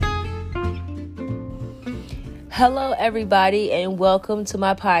Hello, everybody, and welcome to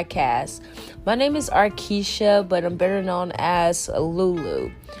my podcast. My name is Arkisha, but I'm better known as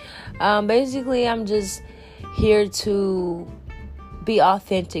Lulu. Basically, I'm just here to be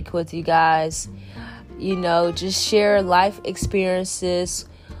authentic with you guys. Just share life experiences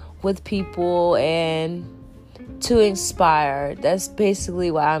with people and to inspire. That's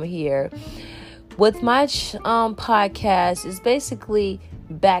basically why I'm here. With my podcast, is basically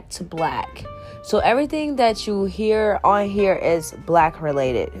Back to Black. So everything that you hear on here is Black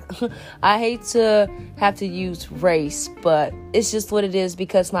related. I hate to have to use race, but it's just what it is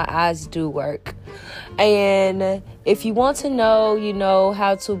because my eyes do work. And if you want to know,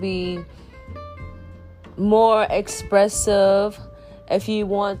 how to be more expressive, if you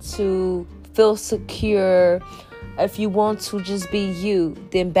want to feel secure, if you want to just be you,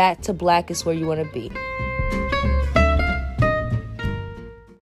 then Back to Black is where you want to be.